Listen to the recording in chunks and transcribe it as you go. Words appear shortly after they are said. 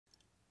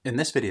In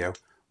this video,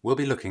 we'll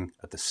be looking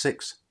at the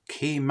 6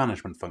 key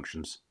management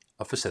functions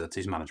of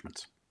facilities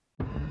management.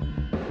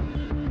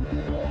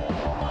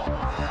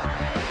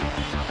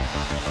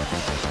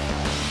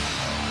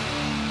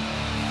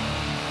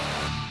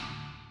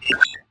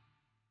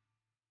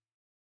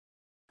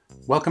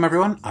 Welcome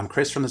everyone, I'm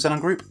Chris from the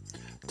Xenon Group.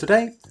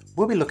 Today,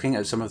 we'll be looking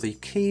at some of the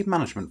key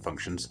management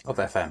functions of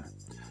FM.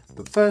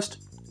 But first,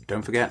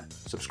 don't forget,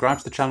 subscribe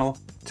to the channel,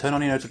 turn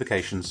on your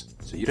notifications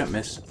so you don't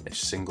miss a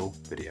single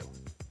video.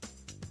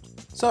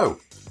 So,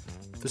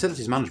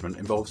 facilities management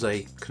involves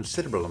a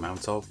considerable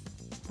amount of,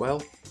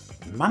 well,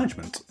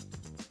 management.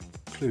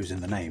 Clues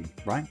in the name,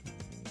 right?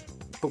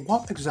 But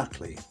what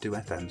exactly do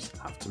FMs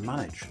have to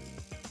manage?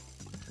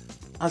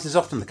 As is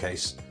often the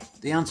case,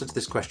 the answer to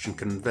this question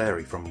can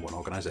vary from one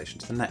organisation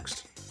to the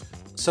next.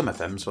 Some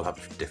FMs will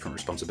have different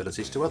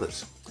responsibilities to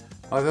others.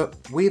 However,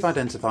 we've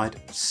identified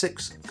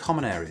 6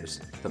 common areas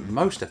that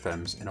most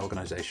FMs in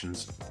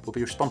organisations will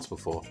be responsible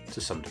for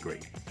to some degree.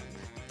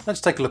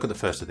 Let's take a look at the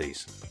first of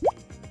these.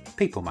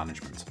 People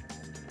management.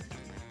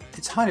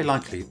 It's highly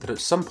likely that at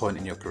some point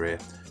in your career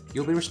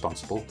you'll be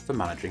responsible for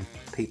managing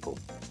people.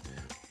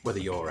 Whether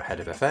you're a head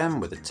of FM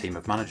with a team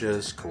of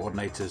managers,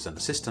 coordinators and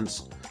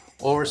assistants,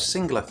 or a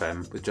single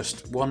FM with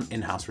just one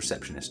in-house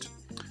receptionist,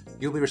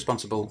 you'll be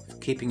responsible for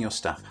keeping your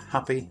staff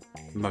happy,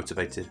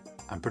 motivated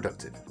and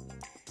productive.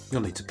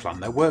 You'll need to plan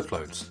their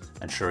workloads,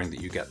 ensuring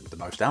that you get the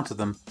most out of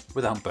them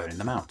without burning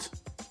them out.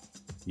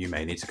 You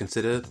may need to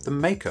consider the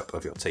makeup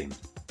of your team.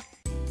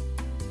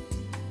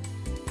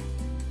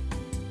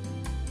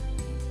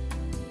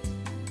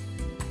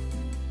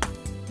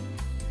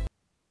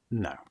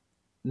 No,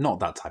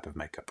 not that type of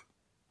makeup.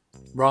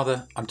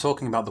 Rather, I'm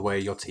talking about the way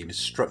your team is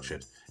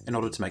structured in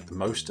order to make the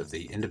most of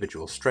the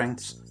individual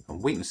strengths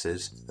and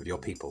weaknesses of your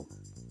people.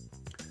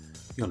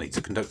 You'll need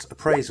to conduct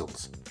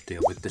appraisals,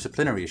 deal with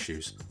disciplinary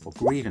issues or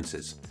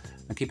grievances,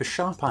 and keep a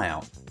sharp eye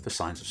out for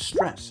signs of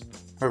stress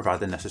and provide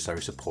the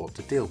necessary support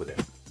to deal with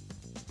it.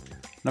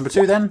 Number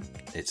 2 then,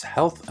 it's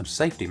health and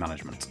safety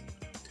management.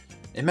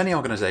 In many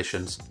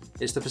organisations,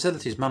 it's the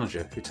facilities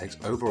manager who takes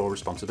overall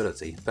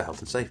responsibility for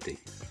health and safety,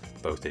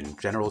 both in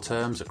general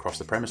terms across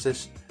the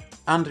premises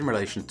and in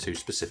relation to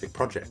specific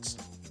projects.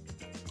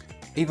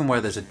 Even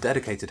where there's a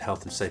dedicated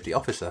health and safety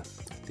officer,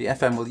 the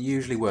FM will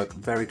usually work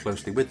very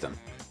closely with them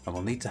and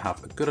will need to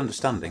have a good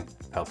understanding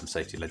of health and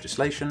safety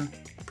legislation,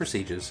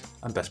 procedures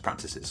and best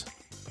practices.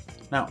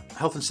 Now,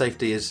 health and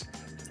safety is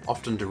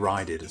often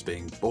derided as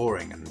being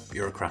boring and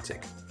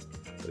bureaucratic,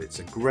 but it's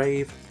a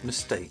grave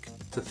mistake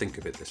to think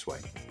of it this way.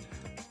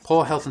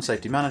 Poor health and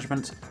safety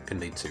management can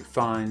lead to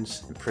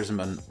fines,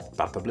 imprisonment,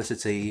 bad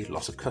publicity,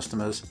 loss of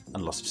customers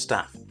and loss of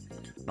staff.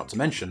 Not to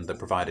mention that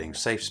providing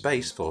safe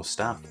space for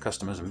staff,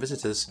 customers and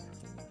visitors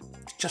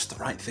is just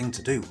the right thing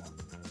to do.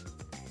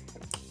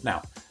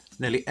 Now,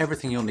 nearly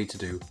everything you'll need to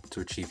do to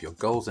achieve your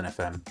goals in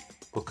FM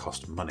will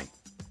cost money.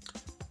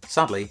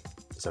 Sadly,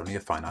 there's only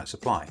a finite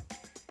supply,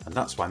 and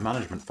that's why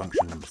management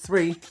function number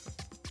 3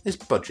 is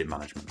budget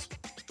management.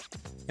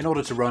 In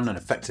order to run an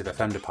effective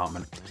FM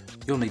department,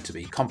 you'll need to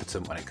be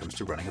competent when it comes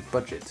to running a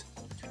budget.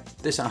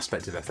 This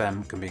aspect of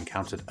FM can be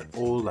encountered at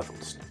all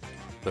levels.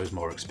 Those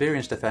more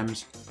experienced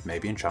FMs may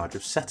be in charge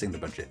of setting the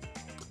budget.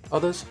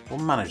 Others will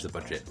manage the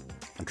budget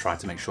and try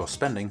to make sure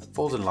spending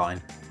falls in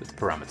line with the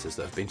parameters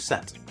that have been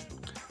set.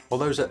 While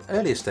those at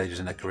earlier stages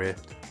in their career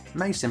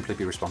may simply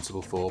be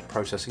responsible for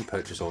processing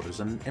purchase orders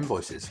and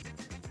invoices.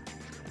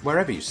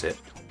 Wherever you sit,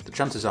 the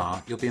chances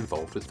are you'll be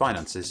involved with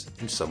finances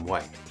in some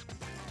way.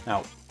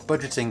 Now,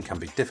 budgeting can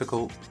be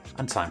difficult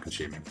and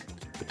time-consuming,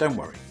 but don't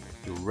worry,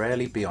 you'll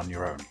rarely be on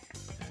your own.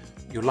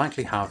 You'll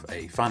likely have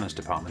a finance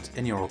department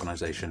in your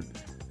organisation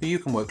who you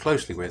can work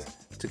closely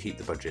with to keep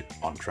the budget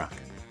on track.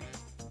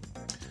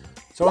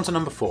 So on to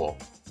number 4,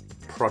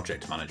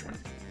 project management.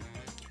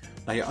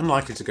 Now you're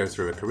unlikely to go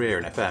through a career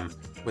in FM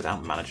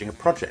without managing a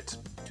project.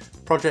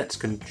 Projects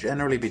can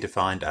generally be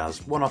defined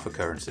as one-off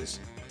occurrences,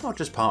 not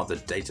just part of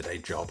the day-to-day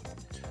job.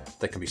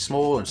 They can be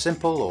small and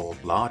simple or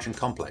large and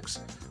complex,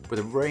 with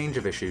a range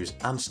of issues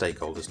and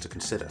stakeholders to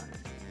consider.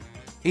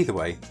 Either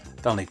way,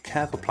 they'll need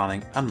careful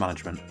planning and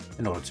management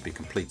in order to be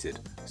completed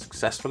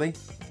successfully,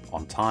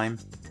 on time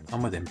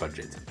and within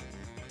budget.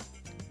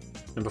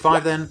 Number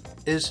 5 then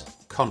is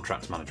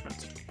contract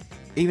management.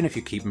 Even if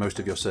you keep most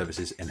of your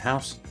services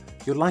in-house,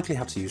 you'll likely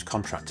have to use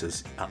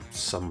contractors at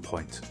some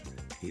point,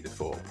 either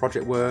for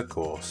project work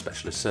or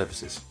specialist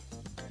services.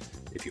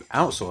 If you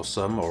outsource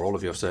some or all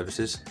of your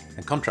services,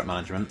 then contract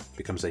management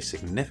becomes a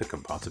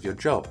significant part of your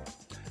job.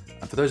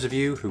 And for those of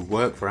you who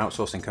work for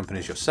outsourcing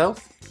companies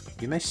yourself,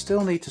 you may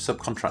still need to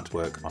subcontract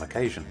work on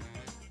occasion.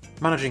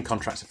 Managing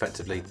contracts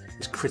effectively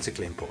is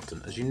critically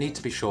important, as you need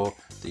to be sure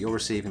that you're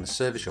receiving the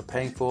service you're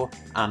paying for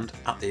and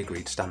at the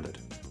agreed standard.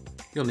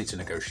 You'll need to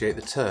negotiate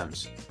the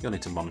terms, you'll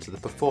need to monitor the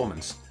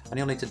performance, and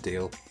you'll need to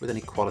deal with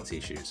any quality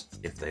issues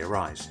if they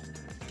arise.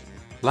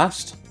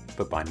 Last,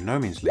 but by no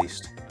means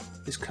least,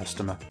 is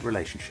customer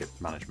relationship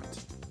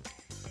management.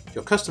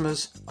 Your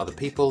customers are the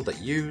people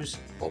that use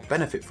or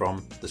benefit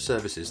from the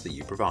services that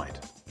you provide.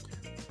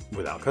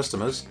 Without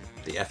customers,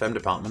 the FM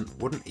department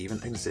wouldn't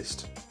even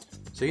exist.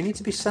 So you need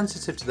to be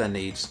sensitive to their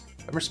needs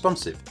and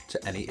responsive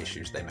to any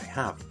issues they may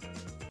have.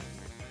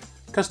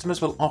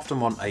 Customers will often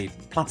want a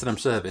platinum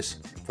service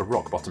for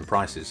rock bottom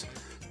prices,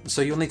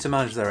 so you'll need to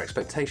manage their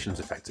expectations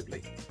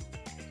effectively.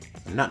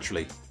 And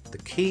naturally, the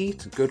key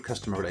to good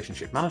customer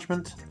relationship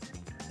management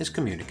is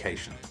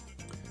communication.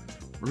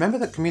 Remember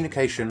that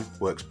communication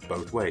works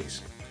both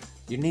ways.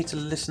 You need to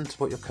listen to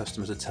what your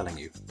customers are telling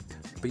you,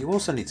 but you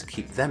also need to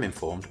keep them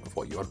informed of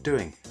what you are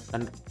doing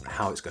and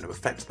how it's going to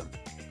affect them.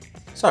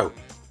 So,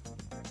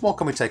 what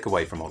can we take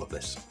away from all of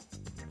this?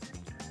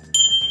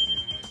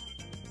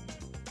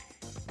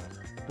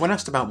 When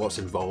asked about what's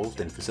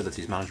involved in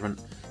facilities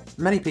management,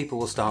 many people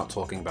will start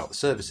talking about the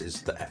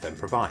services that FM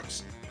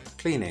provides: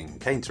 cleaning,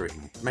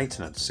 catering,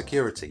 maintenance,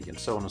 security, and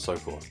so on and so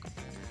forth.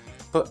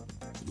 But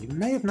you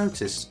may have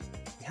noticed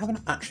we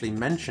haven't actually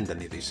mentioned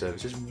any of these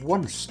services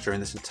once during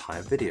this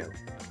entire video.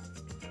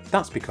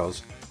 That's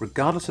because,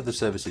 regardless of the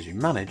services you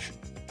manage,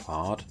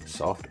 hard,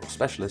 soft, or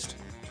specialist,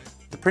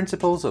 the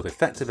principles of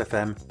effective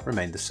FM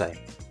remain the same.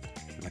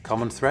 And the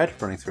common thread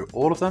running through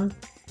all of them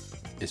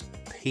is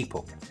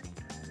people.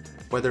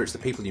 Whether it's the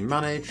people you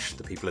manage,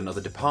 the people in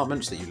other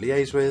departments that you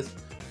liaise with,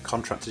 the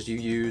contractors you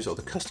use, or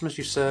the customers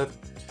you serve,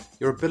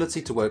 your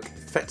ability to work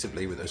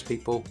effectively with those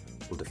people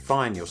will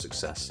define your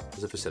success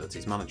as a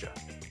facilities manager.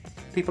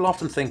 People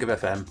often think of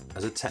FM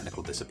as a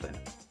technical discipline.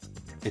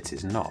 It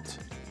is not.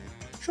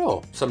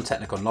 Sure, some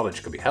technical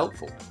knowledge can be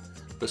helpful,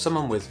 but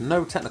someone with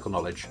no technical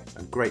knowledge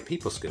and great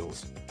people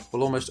skills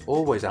will almost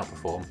always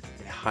outperform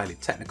a highly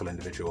technical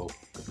individual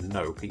with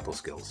no people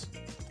skills.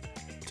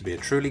 To be a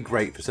truly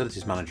great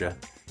facilities manager,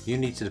 you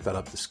need to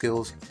develop the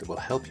skills that will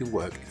help you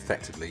work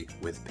effectively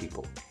with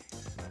people.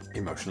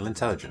 Emotional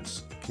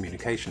intelligence,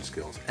 communication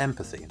skills,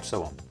 empathy, and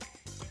so on.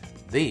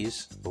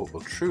 These are what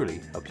will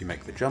truly help you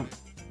make the jump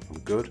from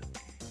good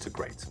to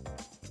great.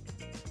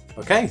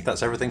 Okay,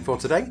 that's everything for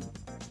today.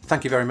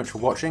 Thank you very much for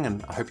watching,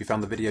 and I hope you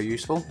found the video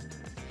useful.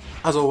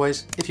 As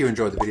always, if you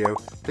enjoyed the video,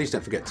 please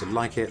don't forget to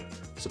like it,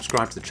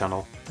 subscribe to the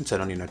channel, and turn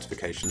on your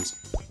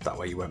notifications. That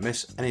way you won't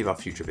miss any of our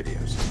future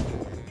videos.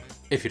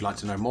 If you'd like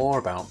to know more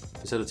about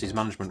facilities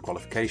management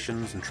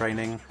qualifications and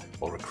training,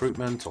 or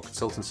recruitment or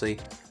consultancy,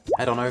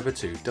 head on over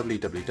to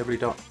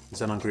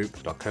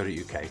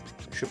www.xenongroup.co.uk. It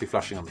should be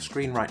flashing on the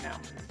screen right now.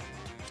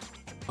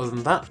 Other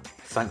than that,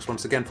 thanks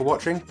once again for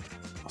watching.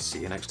 I'll see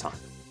you next time.